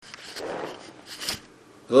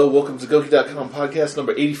Hello, welcome to Goki.com podcast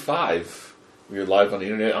number 85. We are live on the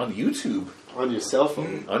internet on YouTube. On your cell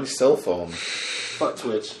phone? On your cell phone. Fuck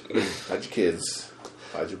Twitch. Hide your kids.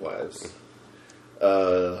 Hide your wives.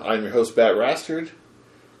 I'm your host, BatRastered.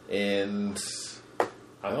 And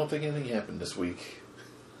I don't think anything happened this week.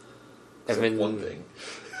 Except one thing.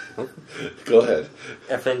 Go ahead.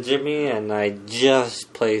 FnJimmy, and I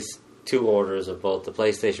just placed 2 orders of both the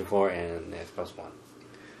PlayStation 4 and the Xbox One.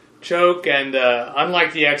 Choke, and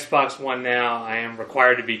unlike the Xbox One now, I am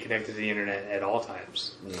required to be connected to the internet at all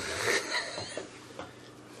times.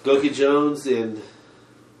 GoukiJones, and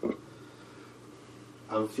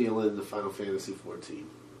I'm feeling the Final Fantasy XIV.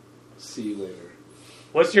 See you later.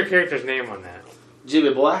 What's your character's name on that?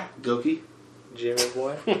 Jimmy Boy, Gouki. Jimmy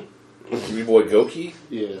Boy? Jimmy Boy Gouki?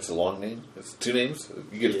 Yeah. It's a long name. It's 2 names.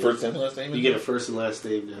 You get a first name and last name? You get a first and last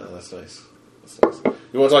name now. Oh, that's nice. That's nice.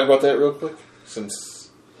 You want to talk about that real quick? Since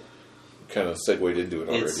kind of segued into it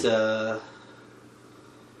already. It's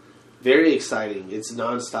very exciting. It's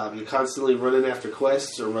nonstop. You're constantly running after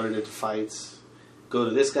quests or running into fights. Go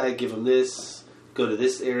to this guy, give him this. Go to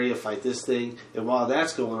this area, fight this thing. And while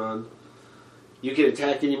that's going on, you can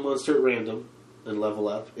attack any monster at random and level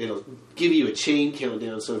up. It'll give you a chain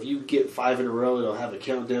countdown. So if you get 5 in a row, it'll have a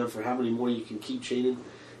countdown for how many more you can keep chaining.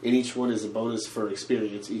 And each one is a bonus for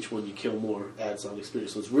experience. Each one you kill more adds on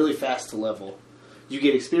experience. So it's really fast to level. You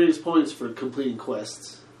get experience points for completing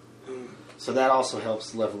quests. So that also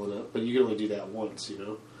helps leveling up. But you can only do that once, you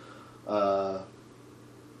know.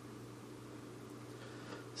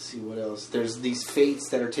 Let's see what else. There's these fates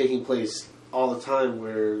that are taking place all the time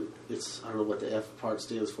where it's, I don't know what the F part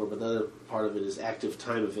stands for, but the other part of it is active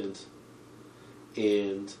time event.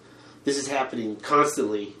 And this is happening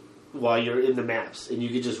constantly while you're in the maps. And you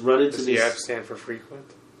can just run into Does this... the F stand for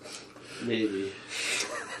frequent? Maybe.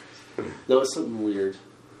 No, it's something weird.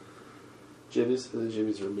 Jimmy's are a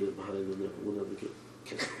minute behind. We'll never get...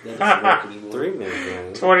 That doesn't work anymore. 3 minutes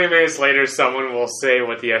behind. 20 minutes later, someone will say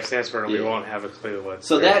what the F stands for, and we won't have a clue what.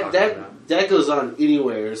 So they're talking about. that goes on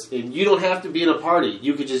anywheres, and you don't have to be in a party.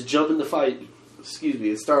 You could just jump in the fight,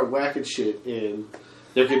 and start whacking shit, and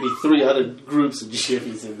there could be 3 other groups of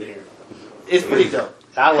Jimmies in there. It's pretty dope.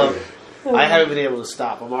 I love it. I haven't been able to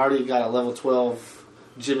stop. I'm already got a level 12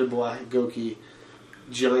 Jimmy Boy Gouki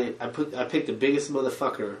giant. I picked the biggest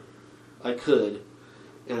motherfucker I could,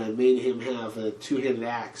 and I made him have a 2-handed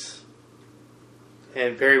axe.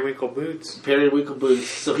 And periwinkle boots. Periwinkle boots,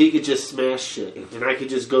 so he could just smash shit, and I could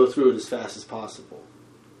just go through it as fast as possible.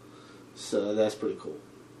 So that's pretty cool.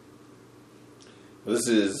 This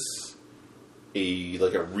is a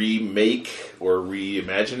remake or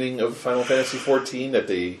reimagining of Final Fantasy XIV that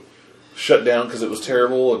they shut down because it was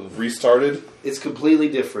terrible and restarted. It's completely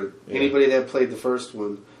different. Yeah. Anybody that played the first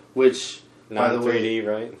one, which, Not by the 3D, way...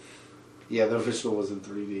 right? Yeah, the original was in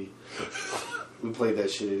 3D. We played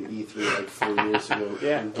that shit at E3 like 4 years ago.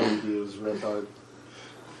 Yeah. In 3D, it was red hard.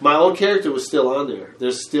 My old character was still on there.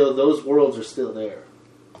 There's still... Those worlds are still there.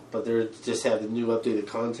 But they just have the new updated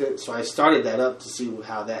content. So I started that up to see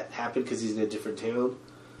how that happened because he's in a different town.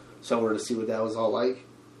 So I wanted to see what that was all like.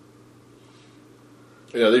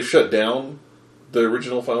 Yeah, they shut down the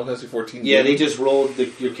original Final Fantasy XIV game. Yeah, they just rolled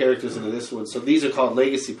your characters into this one. So these are called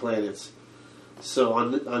legacy planets. So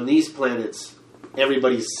on these planets,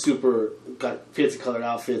 everybody's got fancy colored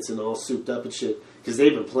outfits and all souped up and shit. Because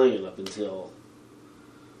they've been playing up until,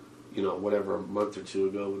 whatever, a month or 2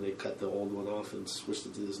 ago when they cut the old one off and switched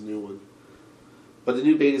it to this new one. But the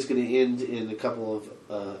new beta is going to end in a couple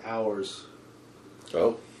of hours.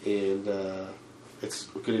 Oh. And it's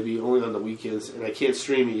going to be only on the weekends. And I can't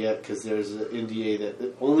stream it yet because there's an NDA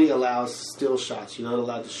that only allows still shots. You're not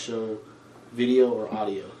allowed to show video or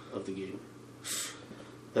audio of the game.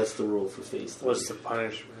 That's the rule for Phase 3. What's the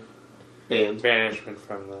punishment? Banishment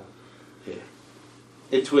from the... Yeah.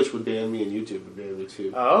 And Twitch would ban me and YouTube would ban me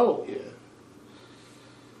too. Oh. Yeah.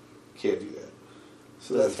 Can't do that.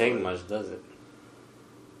 So Doesn't that's take fine. much, does it?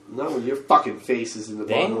 Not when your fucking face is in the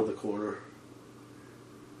bottom of the corner.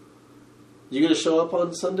 You gonna show up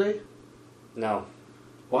on Sunday? No.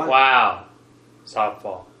 Why? Wow.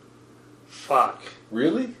 Softball. Fuck.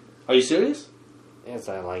 Really? Are you serious? Yeah, it's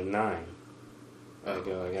at like 9. I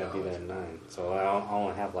gotta be there at 9. So I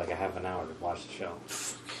only have like a half an hour to watch the show.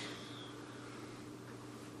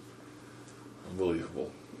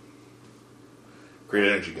 Unbelievable.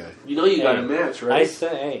 Great energy guy. You know you got a match, right? I say,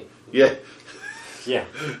 hey. Yeah. Yeah.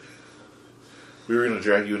 We were going to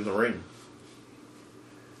drag you in the ring.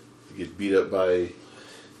 You get beat up by...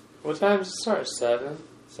 What time does it start? 7?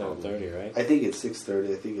 7:30, right? I think it's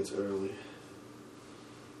 6:30. I think it's early.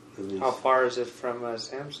 How far is it from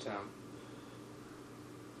Samstown?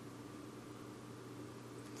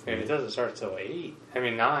 And it doesn't start till 8. I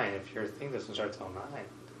mean 9. If your thing doesn't start till 9.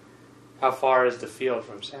 How far is the field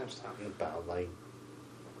from Samstown? About like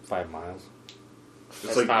 5 miles.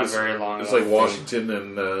 It's not very long. It's like Washington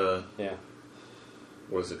and Yeah.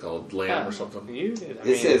 what is it called? Lamb or something? You did.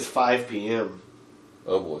 It says 5 p.m.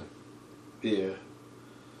 Oh boy. Yeah.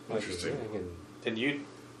 Interesting. Then you'd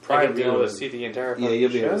probably be able to see the entire fucking You'll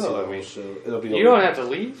be able to see the show. whole show. It'll be You don't have to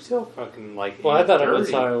leave till fucking like. Well, I thought it 8:30. was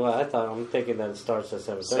sorry. Well, I'm thinking that it starts at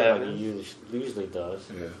 7:30 like it usually does.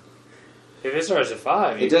 Yeah. If it starts at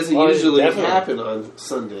 5, It doesn't Well, usually definitely. happen on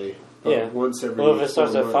Sunday. Yeah. Once every. Well, if it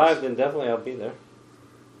starts 4 at months. 5, then definitely I'll be there.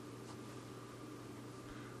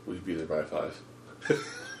 Will you be there by 5?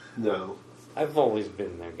 No. I've always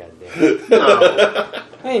been there, goddamn. No.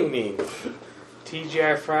 I ain't mean.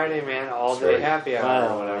 TGI Friday, man, all That's day right. happy hour or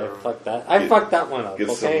Wow, whatever. fuck that. I fucked that one up. Get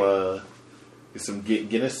Okay. some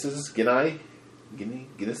Guinnesses, Guinnesses.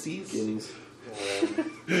 Guineas.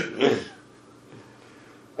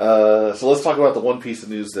 So let's talk about the one piece of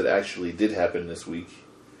news that actually did happen this week.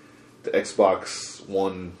 The Xbox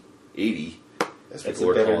 180, as That's people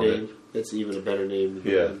a are better calling name. That's even a better name.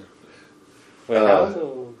 Than Yeah.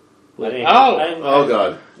 Wait, Oh Oh,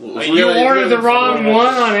 God! You ordered the wrong one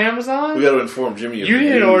on Amazon? We got to inform Jimmy. Of You the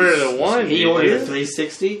didn't news. order the one. He did ordered you? a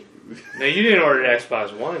 360. No, you didn't order the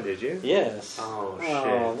Xbox One, did you? Yes. Oh, shit.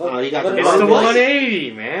 Oh, you got what the did It's I the wrong miss? one.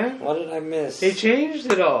 180, man. What did I miss? They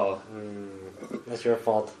changed it all. That's your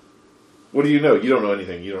fault. What do you know? You don't know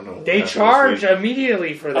anything. You don't know. They After charge this week.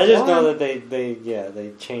 immediately for the I just one. know that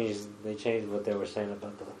they changed what they were saying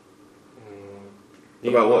about the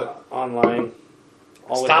About what? online.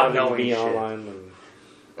 Always Stop having to knowing be shit. online. And,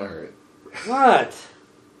 All right. what?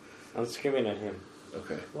 I'm screaming at him.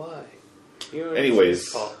 Okay. Why?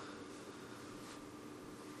 Anyways,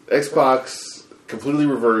 Xbox completely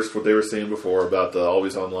reversed what they were saying before about the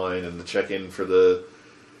always online and the check-in for the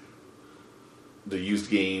used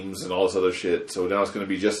games and all this other shit. So now it's going to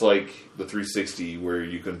be just like the 360, where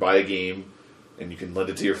you can buy a game and you can lend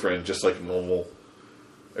it to your friend, just like a normal,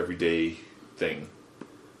 everyday thing.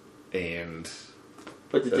 And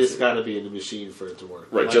But the disc got to be in the machine for it to work.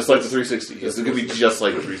 right, just like the 360. It's going to be just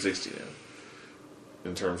like the 360 now,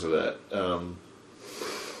 in terms of that.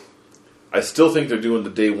 I still think they're doing the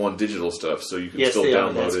day one digital stuff, so you can Yes, still they are.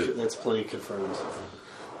 download it. That's plain confirmed.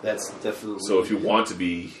 That's definitely. So if you want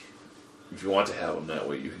to have them that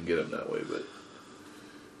way, you can get them that way. But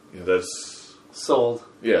that's sold,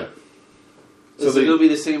 yeah. so it'll be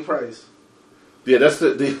the same price. Yeah, that's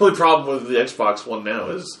the only problem with the Xbox One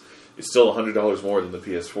now is it's still $100 more than the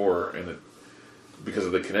PS4, and because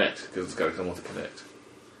of the Kinect, because it's got to come with the Kinect.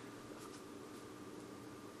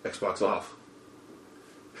 Xbox off.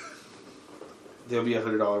 There'll be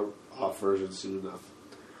 $100 off version soon enough.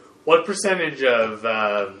 What percentage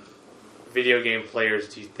of video game players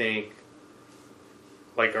do you think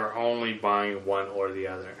are only buying one or the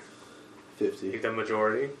other? 50. The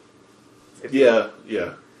majority? 50?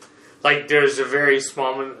 Yeah. There's a very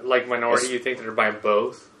small minority you think that are buying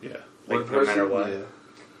both? Yeah. One No person, matter what?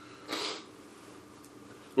 yeah.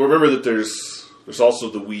 Well, remember that there's also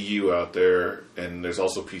the Wii U out there, and there's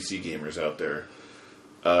also PC gamers out there.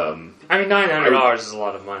 I mean, $900 is a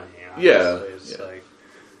lot of money. Yeah, It's yeah.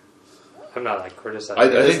 I'm not criticizing.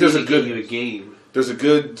 I think there's a Give you good a game. there's a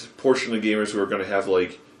good portion of gamers who are going to have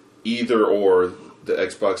either or the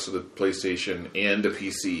Xbox or the PlayStation and a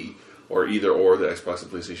PC, or either or the Xbox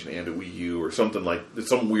and PlayStation and a Wii U, or something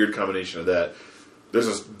some weird combination of that. There's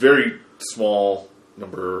a very small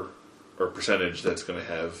number or percentage that's going to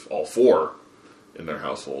have all four in their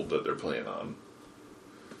household that they're playing on.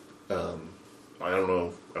 I don't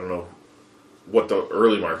know what the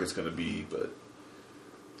early market's going to be, but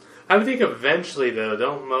I would think eventually, though,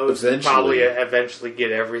 don't most probably eventually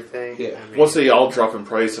get everything? Yeah. I mean, once they all drop in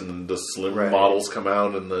price and the slim Right. models come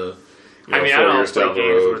out and the I 4 don't years play down the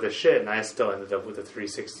games road. worth of shit, and I still ended up with a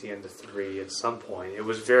 360 and a 3 at some point. It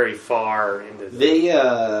was very far into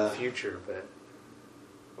the future, but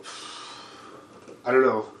I don't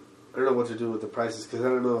know. I don't know what to do with the prices because I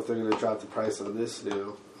don't know if they're going to drop the price on this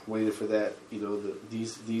now. I'm waiting for that,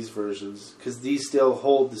 these versions because these still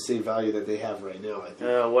hold the same value that they have right now. I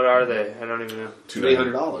think. what are they? I don't even know.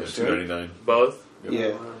 $300, Yeah, $299. Both?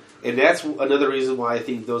 Yeah, and that's another reason why I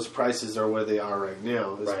think those prices are where they are right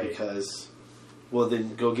now is Right. because, well,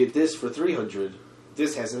 then go get this for $300.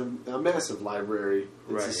 This has a massive library.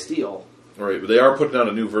 It's a Right. steal. Right, but they are putting out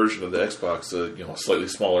a new version of the Xbox, a slightly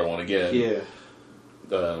smaller one again. Yeah.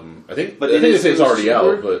 I think But I think is it's it already cheaper?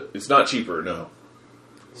 out, but it's not cheaper. No.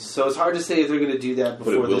 So it's hard to say if they're going to do that But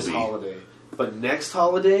it before will this be. holiday. But next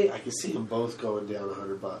holiday, I can see them both going down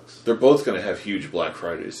 $100. They're both going to have huge Black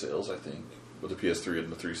Friday sales, I think. with the PS3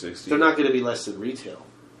 and the 360. They're not going to be less than retail.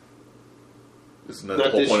 Isn't that the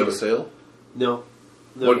whole point of a sale? No.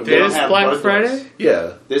 What, they don't this have Black bundles. Friday?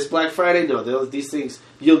 Yeah. This Black Friday, no. These things,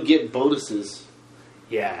 you'll get bonuses.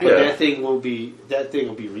 Yeah. But that thing will be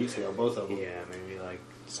retail, both of them. Yeah, maybe like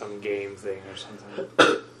some game thing or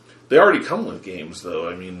something. They already come with games, though.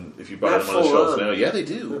 I mean, if you buy Not them on the full shelves on. now, yeah, they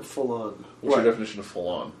do. Not full on. What's your definition of full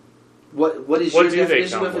on? What is What your do they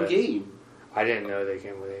definition come of a with? game? I didn't know they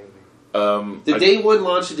came with anything. The day one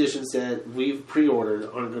launch editions that we've pre-ordered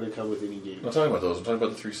aren't going to come with any game. I'm not talking about those. I'm talking about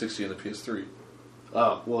the 360 and the PS3.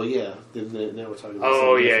 Oh, well, yeah. Then now we're talking about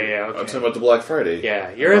Oh, something yeah, different. yeah. Okay. I'm talking about the Black Friday. Yeah,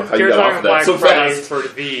 I you're don't know how you you're got off talking of that Black so Friday fast. for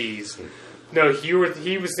these. No, he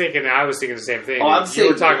was thinking. I was thinking the same thing. Oh, I'm you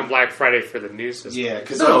saying- were talking Black Friday for the new system. Yeah,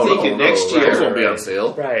 because No, I'm thinking next Those year. won't be on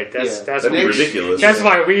sale. Right. That's Yeah. that's That'd be what- ridiculous. That's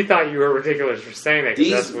why we thought you were ridiculous for saying that. 'Cause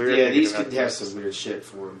These, that's what we were yeah, thinking these about could have this. some weird shit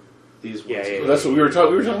for them. These ones. Yeah, yeah, Well, that's what we were talking.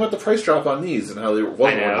 We were talking about the price drop on these and how they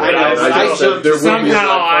wasn't. I know. one. I know, And I just said jumped- there would be a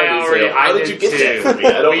somehow Black Friday I already- sale. How I did you did get that too. from me?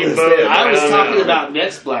 I don't We understand. both- I was I don't talking know. about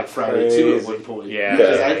next Black Friday too at one point. Yeah,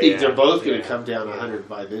 because yeah, I think yeah. they're both going to Yeah. come down 100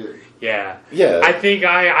 by then. Yeah. Yeah. I think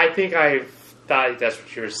I thought that's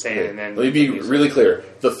what you were saying. Okay. And then Let me be really clear.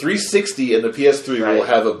 The 360 and the PS3 will Right.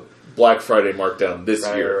 have a Black Friday markdown this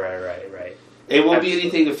Right, year. right. It won't be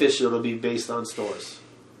anything official. It'll be based on stores.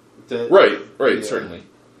 Right, Yeah. certainly.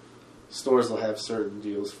 Stores will have certain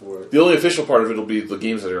deals for it. The only official part of it will be the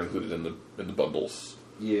games that are included in the bundles.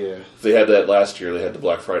 Yeah. They had that last year. They had the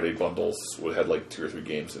Black Friday bundles. It had like 2 or 3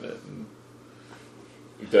 games in it. And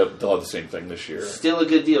they'll have the same thing this year. Still a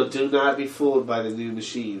good deal. Do not be fooled by the new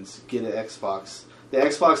machines. Get an Xbox. The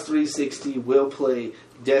Xbox 360 will play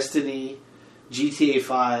Destiny, GTA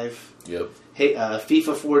 5, Yep.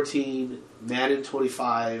 FIFA 14, Madden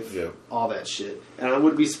 25, Yep. all that shit. And I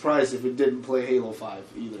wouldn't be surprised if it didn't play Halo 5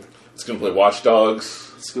 either. It's going to play Watch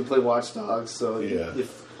Dogs. It's going to play Watch Dogs, so Yeah.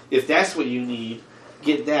 if that's what you need,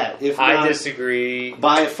 get that. If I not, disagree.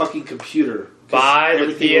 buy a fucking computer. 'cause Buy the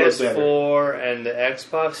everything will look better. PS4 and the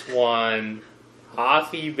Xbox One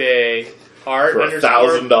off eBay. Art For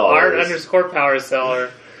 $1,000. _, power seller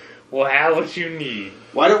will have what you need.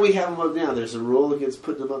 Why don't we have them up now? There's a rule against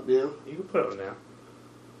putting them up now. You can put them now.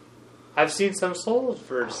 I've seen some sold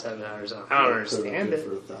for $7. I don't understand it.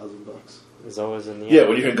 For $1,000. It's always in the Yeah,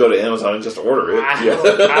 when you can go to Amazon and just order it. I Yeah.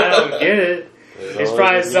 don't get it. It's always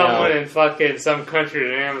probably in the someone alley. in fucking some country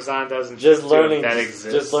that Amazon doesn't Just ship to learning that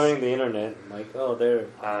exists. just learning the internet. Like, oh, there.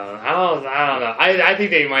 I don't know. I think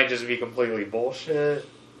they might just be completely bullshit.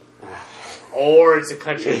 Or it's a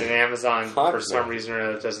country that Amazon, Fuck for some no. reason or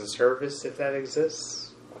another, doesn't service, if that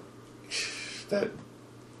exists. That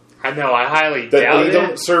I know, I highly they doubt it.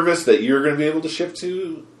 don't service that you're going to be able to ship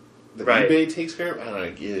to. That Right. eBay takes care of. I don't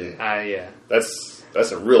know. Yeah, Yeah.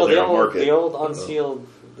 that's a real Well, narrow market. the old unsealed,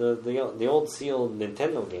 the old sealed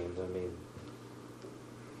Nintendo games. I mean,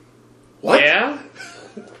 What? Yeah?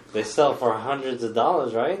 they sell for hundreds of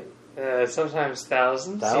dollars, right? Sometimes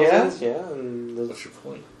thousands. Thousands, Yeah? yeah. And the, What's your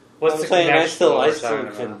point? What's I'm the saying I connection still we're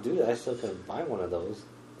talking can about? do that. I still can buy one of those.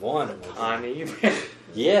 One. On eBay.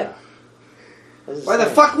 Yeah. I was just Why the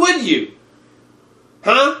saying. fuck would you?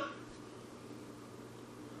 Huh?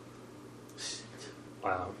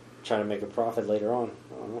 Wow. Trying to make a profit later on.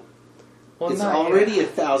 I don't know. Well, It's not already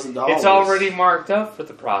yet. $1,000. It's already marked up for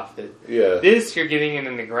the profit. Yeah. This, you're getting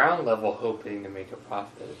in the ground level hoping to make a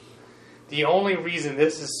profit. The only reason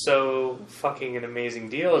this is so fucking an amazing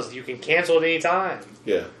deal is you can cancel at any time.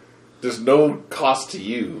 Yeah. There's no cost to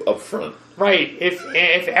you up front. Right. If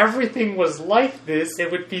everything was like this, it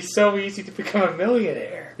would be so easy to become a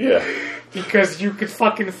millionaire. Yeah. Because you could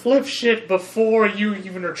fucking flip shit before you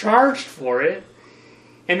even are charged for it.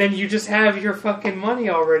 And then you just have your fucking money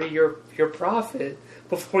already, your profit,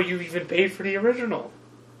 before you even paid for the original.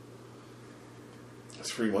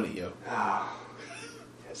 That's free money, yo.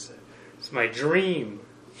 It's my dream.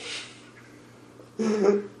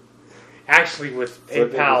 Actually, with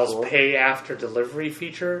Flipping PayPal's before. pay after delivery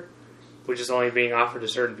feature, which is only being offered to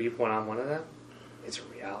certain people, and I'm one of them, it's a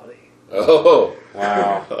reality. Oh.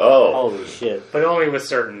 Wow. Oh. Holy shit. But only with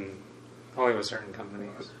certain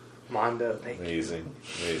companies. Mondo, thank you. Amazing.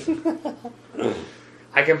 Amazing.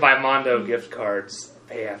 I can buy Mondo gift cards,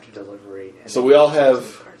 pay after delivery. And So we all have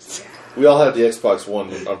gift cards. we all have the Xbox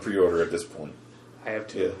One on pre-order at this point. I have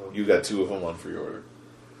two Yeah. of them. You got 2 of them on pre-order.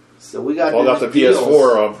 So we got All got the deals.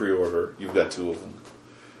 PS4 on pre-order. You've got 2 of them.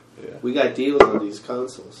 Yeah. We got deals on these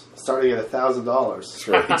consoles, starting at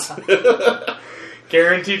 $1,000. That's right.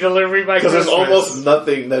 Guaranteed delivery by Because Christmas. there's almost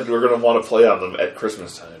nothing that we're going to want to play on them at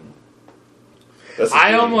Christmas time. That's the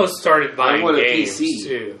I thing. almost started I buying want a games PC.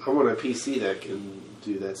 too. I want a PC that can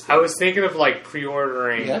do that stuff. I was thinking of like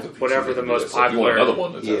pre-ordering whatever the most popular. You want another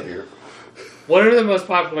one that's out here. What are the most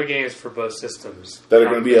popular games for both systems that are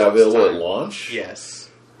going to be available at launch? Yes.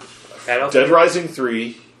 Dead Rising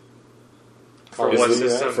 3 for what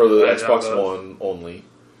system? For the Xbox One only.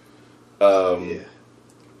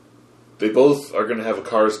 They both are going to have a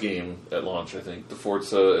Cars game at launch, I think. The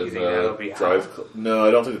Forza and the Drive Club. No,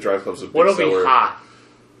 I don't think the Drive Club's a big What'll seller. Be hot?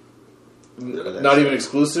 Not even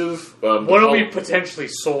exclusive. What'll be potentially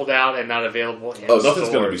sold out and not available in nothing's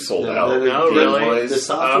going to be sold out. No, really? The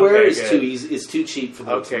software is too easy. It's too cheap for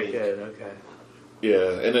them to make. Okay.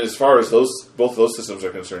 Yeah, and as far as both those systems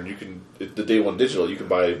are concerned, you can the day one digital. You can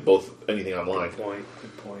buy anything online. Good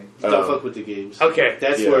point. Don't fuck with the games. Okay,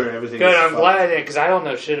 that's where everything. Good. I'm glad I didn't because I don't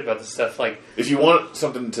know shit about this stuff. Like, if you want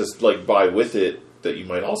something to like buy with it that you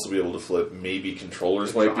might also be able to flip, maybe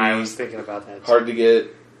controllers might be. I was thinking about that. Hard to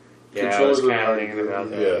get. Yeah, I was kind of thinking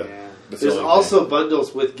about that. Yeah. There's also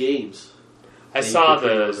bundles with games. I saw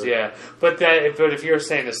those. Yeah, but if you're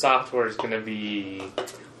saying the software is going to be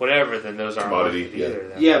whatever, then those aren't commodity.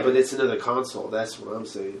 Either, yeah, but it's another console. That's what I'm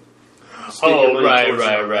saying.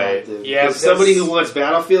 Right. Yeah, if somebody who wants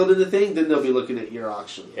Battlefield in the thing, then they'll be looking at your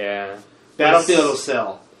auction. Yeah, Battlefield will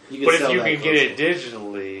sell. But if you can get it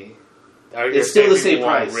digitally, it's still the same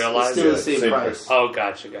price. It's still the same price. Oh,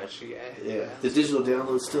 gotcha. Yeah, the digital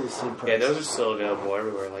download's still the same price. Yeah, those are still available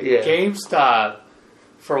everywhere. Like GameStop.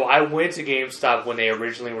 I went to GameStop when they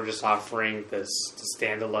originally were just offering the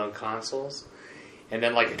standalone consoles, and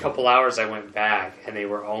then like a couple hours I went back and they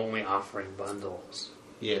were only offering bundles.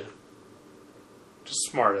 Yeah.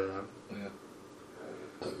 Just smart of them.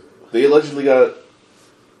 Yeah. They allegedly got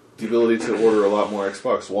the ability to order a lot more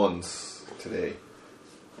Xbox Ones today.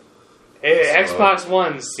 Xbox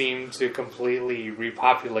Ones seem to completely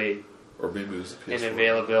repopulate or maybe it was in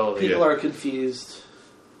availability. People are confused.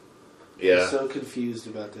 Yeah. They're so confused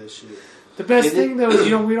about that shit. The best thing, though, is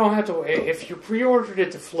we don't have to... If you pre-ordered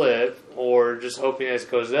it to flip, or just hoping it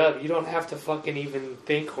goes up, you don't have to fucking even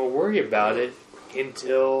think or worry about it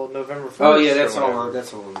until November 1st. Oh, yeah, that's all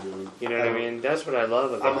I'm doing. You know what I mean? That's what I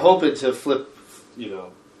love about it. I'm hoping to flip, get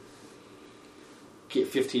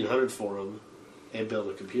 $1,500 for them and build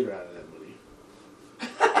a computer out of that money.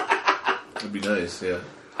 It'd be nice, yeah.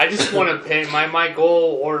 I just want to pay... My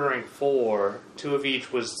goal ordering 2 of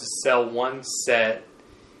each, was to sell one set,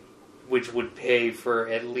 which would pay for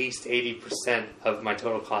at least 80% of my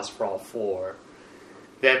total cost for all 4.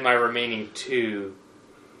 Then my remaining 2...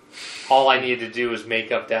 all I needed to do was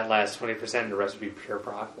make up that last 20%, and the rest would be pure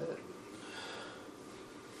profit.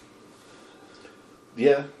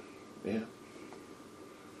 Yeah.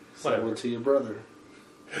 Whatever to your brother.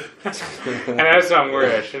 And that's why I'm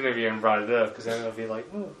worried I shouldn't have even brought it up, because then it'll be like,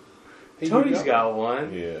 oh, Tony's got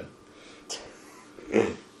one. Yeah.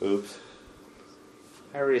 Oops.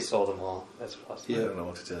 I already sold them all. That's possible. I don't know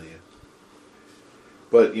what to tell you.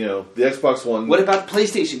 But, the Xbox One... What about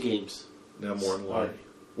PlayStation games? Now more in line.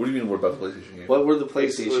 What do you mean, what about the PlayStation games? What were the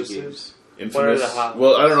PlayStation games? Infamous? What are the hot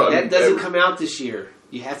Well, I don't know. That doesn't come out this year.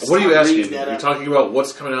 You have to. What are you asking? You're talking about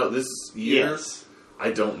what's coming out this year? Yes.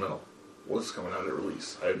 I don't know. What's coming out at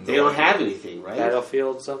release? I have no They don't idea. have anything, right?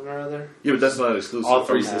 Battlefield something or other? Yeah, but that's not exclusive. All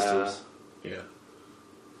 3 systems. Yeah.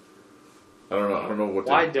 I don't know what.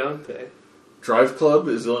 Why don't they? Drive Club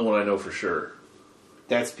is the only one I know for sure.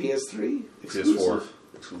 That's PS3 PS4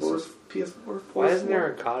 exclusive. PS4. Why isn't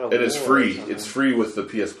there a God of And it's War free. It's free with the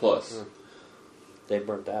PS Plus. They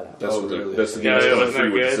burnt that out. That's really? that's the game that's coming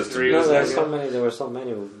free with the system. No, there were so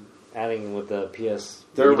many adding with the PS.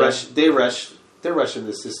 They're rushing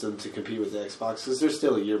the system to compete with the Xbox because they're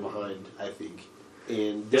still a year behind, I think.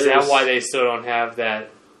 And is that why they still don't have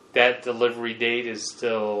that delivery date is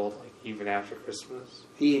still like even after Christmas?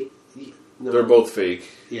 No. They're both fake.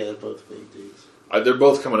 Yeah, they're both fake dudes. They're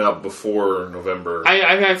both coming out before November.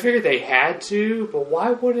 I figured they had to, but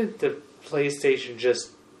why wouldn't the PlayStation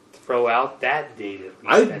just throw out that date?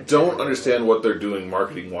 I don't understand what they're doing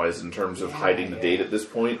marketing-wise in terms of hiding the date at this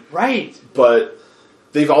point. Right. But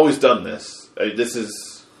they've always done this. This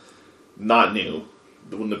is not new.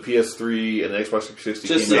 When the PS3 and the Xbox 360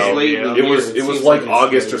 just came out, late it was like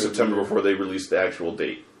August or September before they released the actual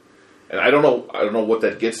date. And I don't know what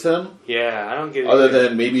that gets them. Yeah, I don't get it. Other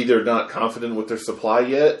than maybe they're not confident with their supply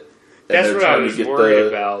yet. That's what I was worried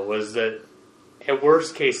about, was that at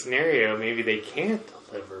worst case scenario, maybe they can't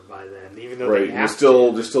deliver by then, even though they have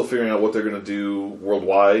to. They're still figuring out what they're going to do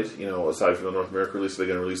worldwide, aside from the North America release. Are they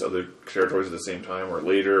going to release other territories at the same time or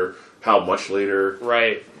later? How much later?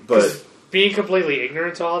 Right. But being completely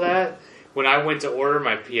ignorant to all that, when I went to order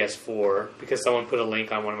my PS4, because someone put a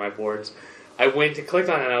link on one of my boards, I went to click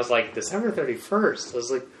on it and I was like, December 31st. I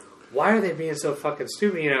was like, why are they being so fucking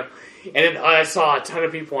stupid, you know? And then I saw a ton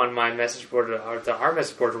of people on my message board, or our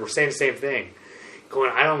message board, were saying the same thing.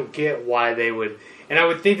 Going, I don't get why they would... And I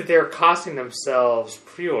would think that they're costing themselves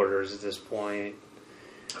pre-orders at this point.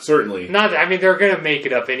 Certainly. I mean, they're going to make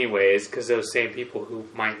it up anyways, because those same people who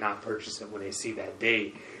might not purchase it when they see that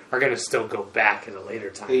date are going to still go back at a later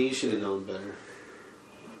time. Hey, you should have known better.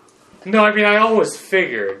 No, I mean, I always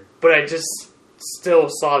figured, but I just still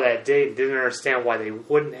saw that date and didn't understand why they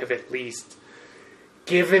wouldn't have at least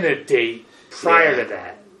given a date prior to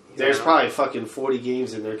that. There's probably fucking 40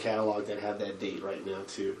 games in their catalog that have that date right now,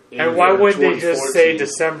 too. And why wouldn't they just say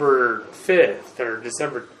December 5th or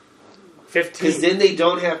December 15th? Because then they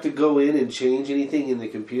don't have to go in and change anything in the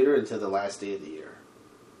computer until the last day of the year.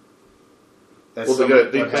 They change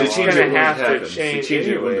it when it happens. They change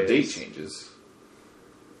it when the date anyways. changes.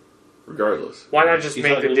 Regardless. Why not just You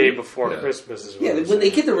make thought the you day knew? before Christmas as well? Yeah, when they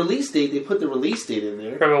get the release date, they put the release date in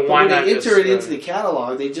there. Right, but But why when not they just, enter it into the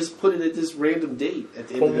catalog, they just put it at this random date at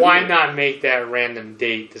the end But of the why year. not make that random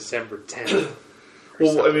date December 10th?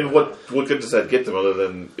 Well, I mean, what good does that get them other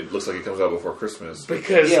than it looks like it comes out before Christmas?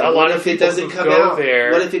 Because Yeah, a lot what of if it people doesn't who come go out?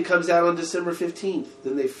 there... What if it comes out on December 15th?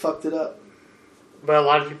 Then they fucked it up. But a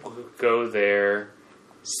lot of people who go there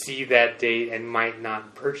see that date and might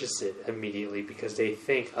not purchase it immediately because they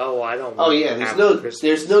think, "Oh, I don't." Oh want yeah, to there's have no Christmas.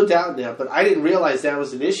 there's no doubt in that. But I didn't realize that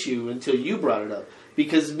was an issue until you brought it up.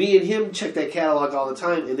 Because me and him check that catalog all the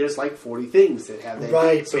time, and there's like 40 things that have that.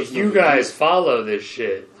 Right, date, so but it's you no big guys deal. follow this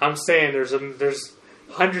shit. I'm saying there's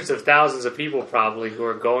hundreds of thousands of people probably who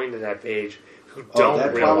are going to that page who don't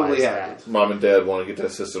that realize probably that. happens. Mom and Dad want to get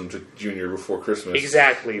that system to Junior before Christmas.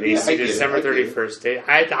 Exactly. They Yeah, see I get it, December I get it. 31st date.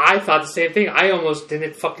 I thought the same thing. I almost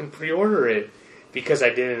didn't fucking pre-order it because I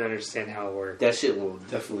didn't understand how it worked. That shit will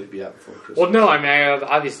definitely be out before Christmas. Well, no, I mean,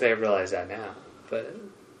 obviously I realize that now. But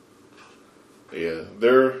Yeah,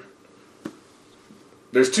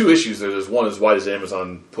 there's two issues there. There's one is why does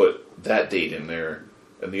Amazon put that date in there?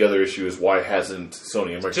 And the other issue is why hasn't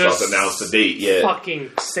Sony and Microsoft Just announced a date yet?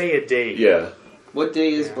 fucking say a date. Yeah. What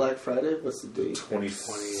day is Black Friday? What's the date?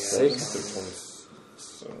 26th or 20th.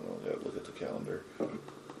 I don't know. I gotta look at the calendar.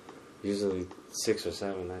 Usually 6 or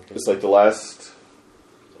 7, I think. It's like the last,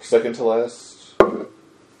 second to last. I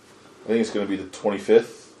think it's going to be the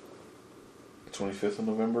 25th. The 25th of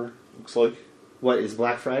November, looks like. What is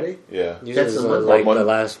Black Friday? Yeah. Usually That's it's the Monday. like Mon- the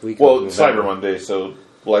last week Well, of Cyber November. Monday, so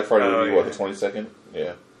Black Friday Oh, would be, what, yeah. the 22nd?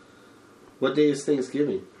 Yeah. What day is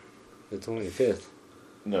Thanksgiving? The 25th.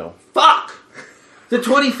 No. Fuck! The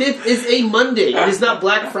 25th is a Monday. It is not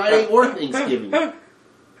Black Friday or Thanksgiving.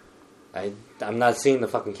 I'm not seeing the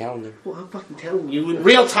fucking calendar. Well, I'm fucking telling you in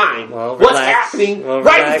real time Well, what's relax. happening Well,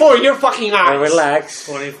 right relax. before your fucking eyes. Well, relax.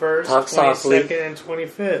 21st, Talk softly. 22nd, and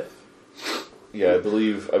 25th. Yeah, I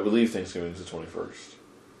believe Thanksgiving is the 21st.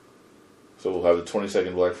 So we'll have the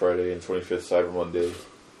 22nd Black Friday and 25th Cyber Monday.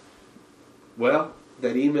 Well,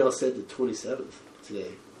 that email said the 27th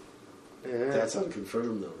today. Yeah. That's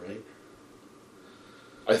unconfirmed though, right?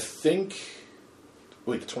 I think...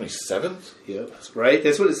 Wait, the 27th? Yep. Right?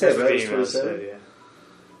 That's what it said, That's what right? the It's email 27. said, yeah.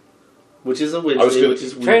 Which is a I was Wednesday, gonna, which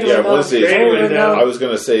is Trade weird. window. yeah, Wednesday. Trade window. I was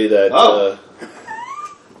going to say that... Oh.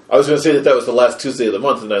 I was going to say that was the last Tuesday of the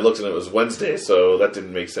month, and I looked and it was Wednesday, so that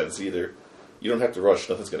didn't make sense either. You don't have to rush.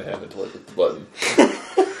 Nothing's going to happen until I hit the button.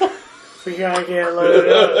 We gotta get loaded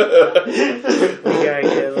up. We gotta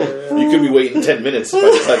get loaded up. You could be waiting 10 minutes if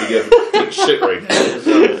I decide to take shit right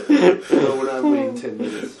now. No, we're not waiting 10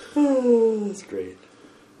 minutes. That's great.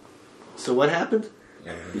 So what happened?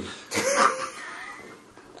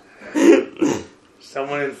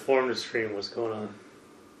 Someone informed the stream what's going on.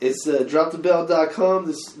 It's dropthebell.com.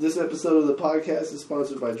 This episode of the podcast is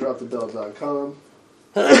sponsored by dropthebell.com.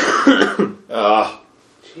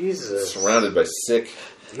 Jesus. Surrounded by sick.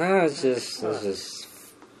 No, it's just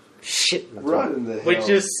shit. in my throat. Right in the hell. Which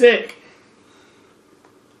is sick.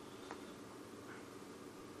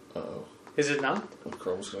 Uh-oh. Is it not?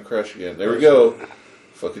 Chrome's going to crash again. There we go.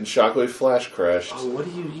 Fucking Shockwave Flash crashed. Oh, what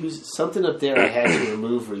do you use? Something up there I had to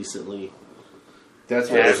remove recently. That's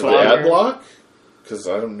what Ad Was it the blocker? ad block? Because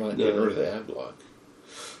I'm not getting rid of the ad block.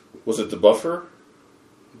 Was it the buffer?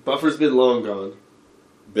 Buffer's been long gone.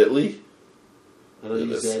 Bitly? I don't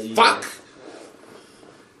use that either. Fuck!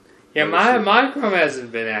 Yeah, my Chrome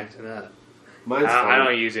hasn't been acting up. Mine's I fine.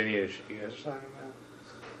 don't use any of the shit you guys are talking about.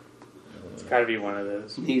 It's gotta be one of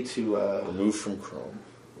those. Need to, Remove from Chrome.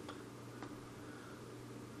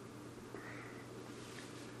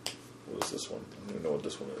 What is this one? I don't even know what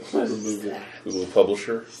this one is. remove it. Google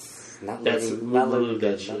Publisher? Not That's- looking, not we'll looking remove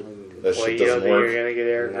good. that shit. Not looking good. That Well, shit you don't doesn't think work. you're gonna get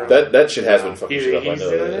error? No. That shit has been fucking He's- shit up, I he's know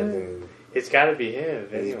doing that. it? It's got to be him.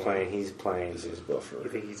 He's Anyway. playing. This is Buffer. You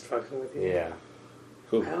think he's fucking with you? Yeah.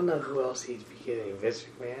 Who? I don't know who else he'd be getting. Vince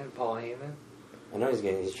McMahon, Paul Heyman, I know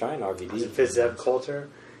he's trying RVD. Zeb Coulter.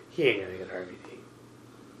 He ain't gonna get RVD.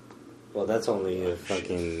 Well, that's only if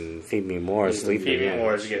fucking Feed Me More is sleeping. Feed Me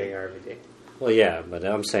More is getting RVD. Well, yeah, but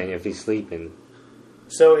I'm saying if he's sleeping.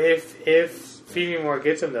 So if Feed Me More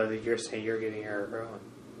gets him though, that you're saying you're getting Eric Rowan.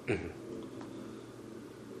 Mm-hmm.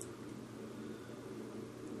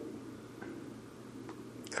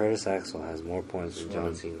 Curtis Axel has more points than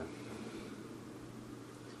John Cena.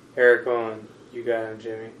 Eric Rowan, you got him,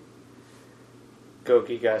 Jimmy.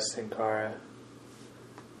 Goki got Sin Cara.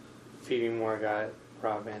 Feed Me More got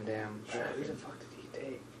Rob Van Dam. Who the fuck did he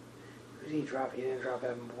take? Who did he drop? He didn't drop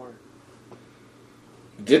Evan Bourne.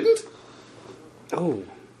 Didn't? Oh.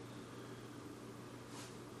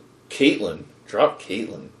 Caitlyn. Drop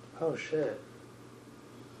Caitlyn. Oh shit.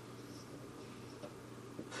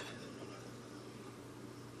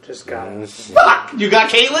 Just got him. Fuck! You got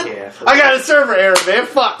Caitlyn? Yeah. I got a server error, man.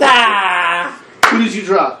 Fuck. Ah! Who did you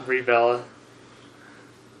drop? Brie Bella.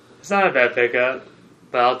 It's not a bad pickup,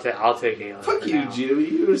 but I'll take Caitlyn. Fuck for you, now. Jimmy.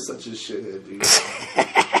 You're such a shithead, dude.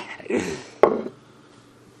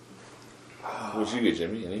 What'd you get,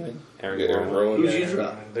 Jimmy? Anything? Eric You get Eric Rowan. Rowan? Who'd you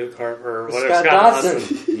drop? Luke Harper or whatever. Scott Dawson.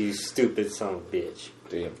 Dawson. You stupid son of a bitch.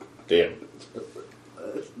 Damn.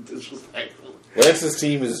 Disrespectful. Lance's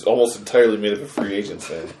team is almost entirely made up of free agents,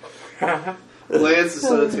 man. Lance is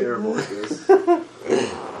so terrible at this.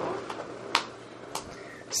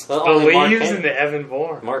 Well, only Mark Believes Hen- in the Evan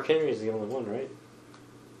Bourne. Mark Henry's the only one, right?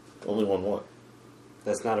 Only won one.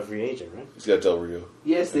 That's not a free agent, right? He's got Del Rio.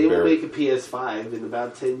 Yes, they will make a PS5 in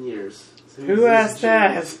about 10 years. So Who asked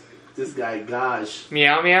that? This guy, gosh.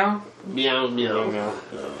 Meow meow. Meow, meow.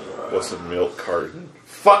 What's a milk carton?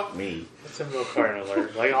 Fuck me. It's a milk carton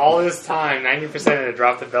alert. Like all this time, 90% of the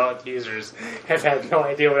drop the belt users have had no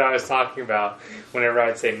idea what I was talking about whenever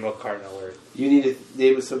I'd say milk carton alert. You need to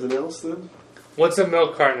name it something else, then? What's a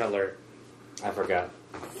milk carton alert? I forgot.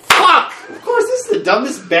 Fuck! Of course, this is the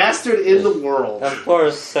dumbest bastard in the world. Of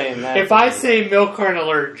course, saying that. If I say milk carton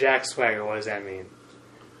alert, Jack Swagger, what does that mean?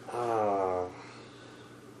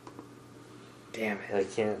 Damn it. I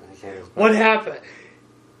can't. What happened?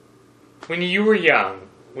 When you were young,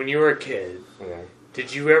 when you were a kid, Okay.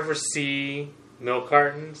 did you ever see milk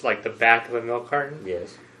cartons? Like the back of a milk carton?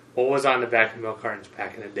 Yes. What was on the back of milk cartons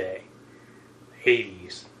back in the day?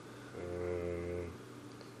 80s.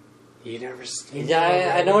 You never seen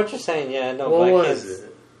Yeah, I know what you're saying. Yeah, I know. What but was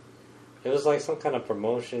it? It was like some kind of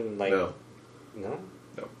promotion. Like No. No?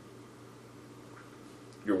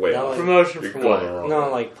 You're way No, off. Promotion You're for going what? wrong. No,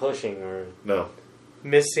 like pushing or. No.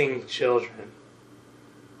 Missing children.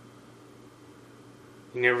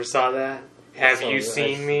 You never saw that? Have saw you that.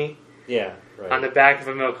 seen me? Yeah, right. On the back of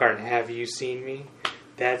a milk carton, have you seen me?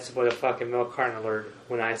 That's what a fucking milk carton alert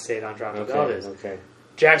when I say it on Drop the Belt is. Okay.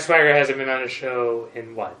 Jack Swagger hasn't been on a show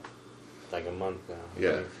in what? Like a month now.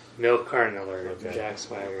 Yeah. Milk carton alert. Okay. Jack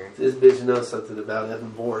Swagger. This bitch knows something about Evan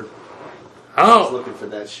Bourne. I was Oh! looking for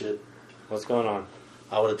that shit. What's going on?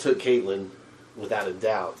 I would have took Caitlyn without a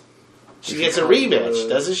doubt. She gets a rematch,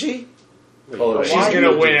 doesn't she? Oh, She's why going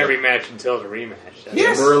to you win do every match until the rematch. That's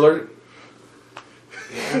Yes. Amber alert?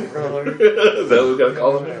 Amber alert. Is that what we gotta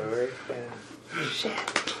call him? Whatever. Yeah. Shit.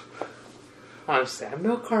 I'm saying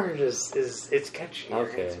milk carton is it's catchy.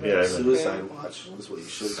 Okay. It's Yeah, I know. Suicide Watch is what you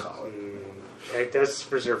should call it. Jack,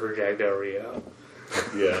 that's reserved for Jack Del Rio.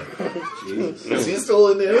 Yeah. Jesus. Is he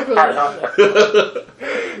still in there?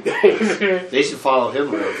 They should follow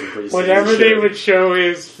him around for pretty soon. Whenever they would show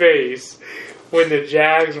his face when the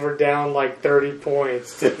Jags were down like 30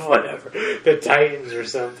 points to whatever, the Titans or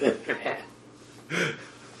something.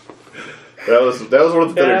 That was one of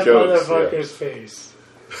the better That jokes. motherfucker's face.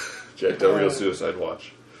 Jack Del Rio Suicide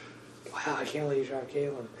Watch. Wow, I can't believe you dropped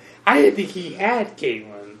Caitlyn. I didn't think he had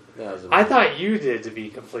Caitlyn. I thought you did, to be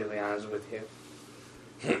completely honest with you.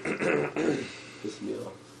 Piss me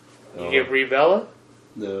off. You get Brie Bella?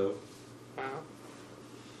 No. Wow.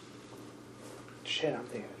 Shit, I'm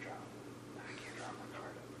thinking of dropping. I can't drop my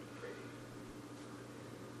card up.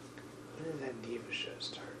 When does that Diva show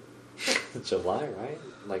start? July, right?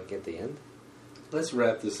 Like at the end? Let's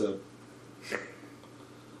wrap this up.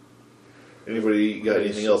 Anybody got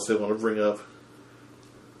anything else they want to bring up?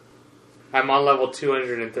 I'm on level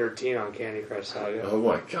 213 on Candy Crush Saga. Oh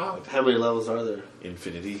my god. How many levels are there?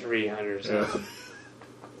 Infinity. 300. Yeah.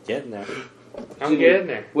 Getting there. I'm Jimmy, getting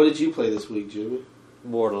there. What did you play this week, Jimmy?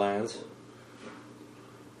 Borderlands.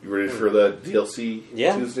 You ready for that DLC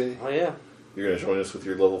Yeah. Tuesday? Oh yeah. You're going to join us with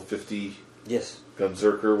your level 50 Yes.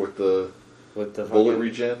 Gunzerker with the With the bullet fucking-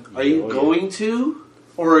 regen? Are you Oh, yeah. going to?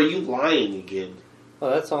 Or are you lying again?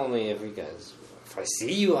 Well, that's only if you guys... If I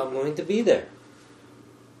see you, I'm going to be there.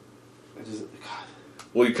 God.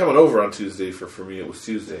 Well, you're coming over on Tuesday. For me, it was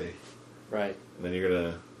Tuesday. Right. And then you're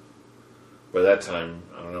going to... By that time,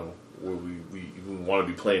 I don't know, we want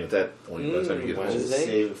to be playing at that point by the time you get home. Wednesday?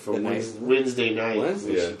 Save it for Wednesday night.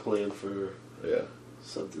 Wednesday? We Yeah. should plan for Yeah.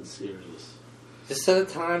 something serious. Just set a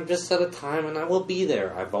time, and I will be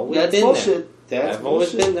there. I've always That's been bullshit. there. That's I've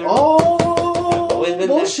bullshit. always been there. Oh, always been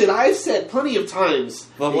bullshit! I've said plenty of times,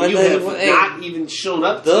 But and when you they- have hey, not even shown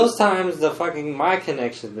up. Those times, my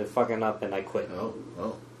connection's been fucking up, and I quit. Oh,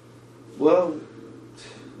 well. Well,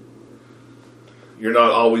 You're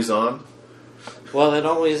not always on? Well, it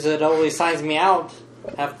always signs me out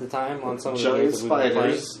half the time on some of the giant games that we've been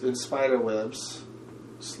playing. spiders and spider webs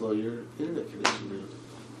slow your internet connection down.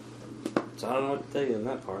 So I don't know what to tell you in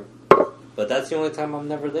that part. But that's the only time I'm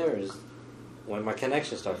never there is when my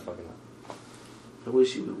connection starts fucking up. I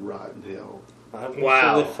wish you would rot in hell. I wish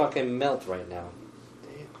Wow. it would fucking melt right now.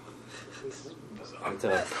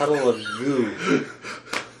 Into a puddle of goo.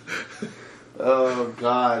 Oh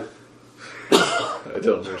God! I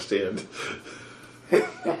don't understand.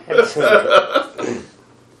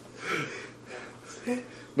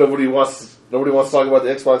 Nobody wants to talk about the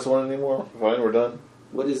Xbox One anymore? Fine, we're done.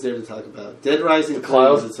 What is there to talk about? Dead Rising The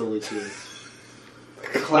cloud? claims its only chance.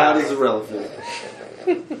 The cloud is irrelevant.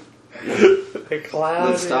 The cloud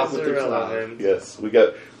Let's stop is with the cloud. irrelevant. Yes,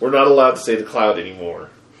 we're not allowed to say the cloud anymore.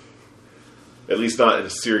 At least not in a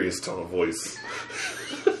serious tone of voice.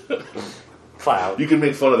 Cloud. You can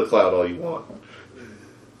make fun of the cloud all you want.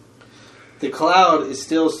 The cloud is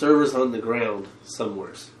still servers on the ground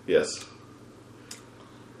somewhere. Yes.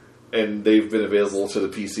 And they've been available to the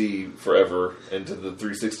PC forever, and to the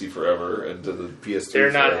 360 forever, and to the PS3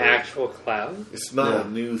 They're not forever. actual cloud. It's not No. a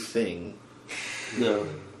new thing. No,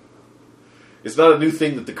 It's not a new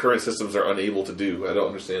thing that the current systems are unable to do. I don't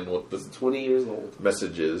understand what the 20 years old.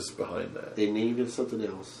 message is behind that. They named it something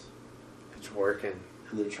else, It's working.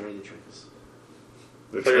 and they're trying to trick us.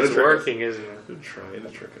 They're But trying it's to trick us. working, isn't it? They're trying to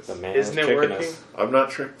trick us. The man Isn't is it tricking working? us. I'm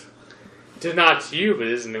not tricked. Not to you, but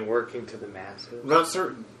isn't it working to the masses? I'm not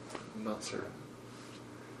certain. I'm not certain.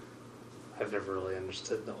 I've never really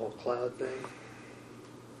understood the whole cloud thing.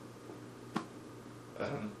 I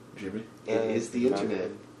don't know. Jimmy? It is the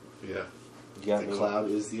internet. Yeah. You got The me. cloud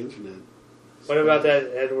is the internet. What about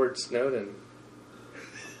that Edward Snowden?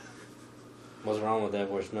 What's wrong with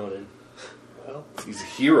Edward Snowden? Well, He's a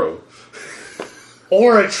hero.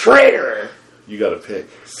 or a traitor! You gotta pick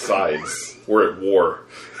sides. We're at war.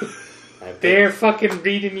 They're fucking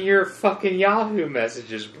reading your fucking Yahoo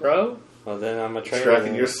messages, bro. Well, then I'm a traitor. Tracking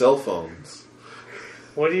then. your cell phones.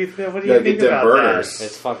 What do you what do You you gotta think get them about burners.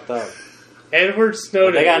 It's fucked up. that? Edward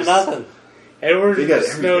Snowden. They got was- nothing. Edward They got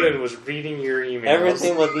Snowden everything. was reading your emails.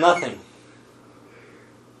 Everything with nothing.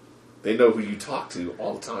 They know who you talk to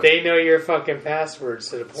all the time. They know your fucking passwords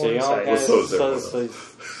to the So porn y'all site. guys, so is everyone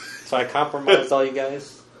so I compromised all you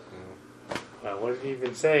guys. Well, what have you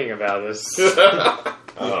been saying about us?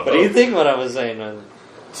 What do you think? What I was saying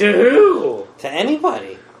To who? to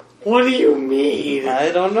anybody? What do you mean?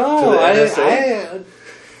 I don't know. To the I NSA?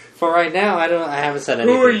 for right now, I haven't said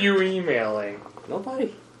anything. Who are you emailing?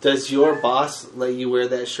 Nobody. Does your boss let you wear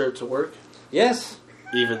that shirt to work, Yes.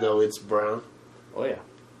 even though it's brown? Oh yeah.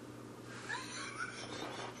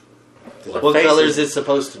 What color is it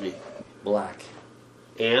supposed to be? Black.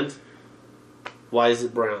 And why is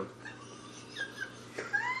it brown?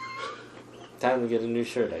 Time to get a new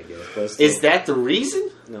shirt, I guess. But still, Is that the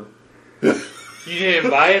reason? no? You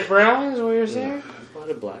didn't buy it brown, is what you're saying? I bought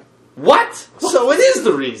it black. What? So it is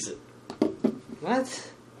the reason.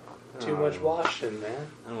 What? Too much washing, man.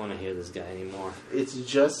 I don't want to hear this guy anymore. It's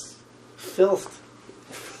just filth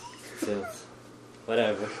Filth.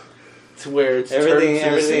 Whatever. to where it's Everything- turned to the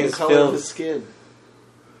everything same is color of the filth. skin.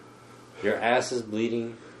 Your ass is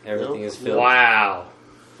bleeding. Everything Nope. is filth. Wow.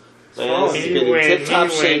 My ass has You been in went, tip-top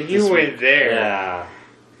you shape went, this you week. went there. Yeah.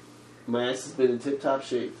 My ass has been in tip-top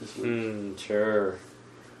shape this week. Sure.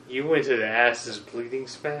 You went to the ass's bleeding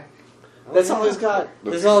smack. That's all he's got.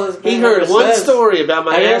 That's all this He guy heard ever one says. story about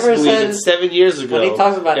my Have you ass ever bleeding said- 7 years ago. When he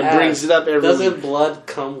talks about and ass, brings it up every doesn't week. blood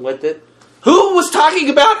come with it? Who was talking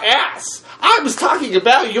about ass? I was talking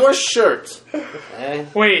about your shirt. Eh?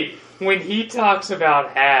 Wait, when he talks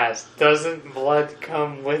about ass, doesn't blood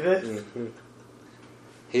come with it?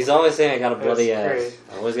 He's always saying I got a bloody That's ass. great.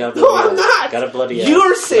 I always got a No, bloody I'm ass. not. Got a bloody ass. You're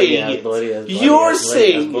Bloody saying ass, it. bloody ass, bloody You're ass,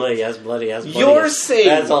 saying bloody ass, bloody ass, bloody ass. You're bloody ass. saying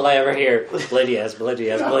That's all I ever hear. Bloody ass, bloody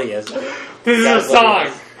ass, bloody ass. This is a song.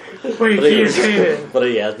 Wait, can you say it?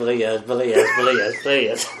 Bloody ass, bloody ass, bloody ass, bloody ass, bloody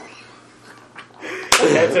ass.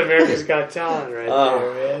 That's America's Got Talent right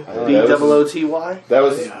there, man. B-O-O-T-Y? That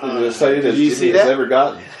was as excited as Jimmy has ever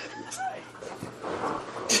gotten.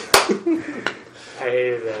 I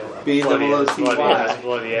hated that. B-O-O-T-Y.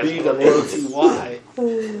 B-O-O-T-Y.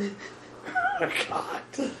 God.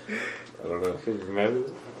 I don't know.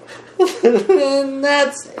 Remember? And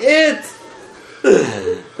that's it.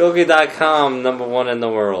 Gouki.com, #1 in the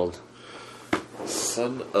world.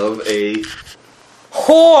 Son of a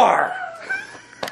Whore!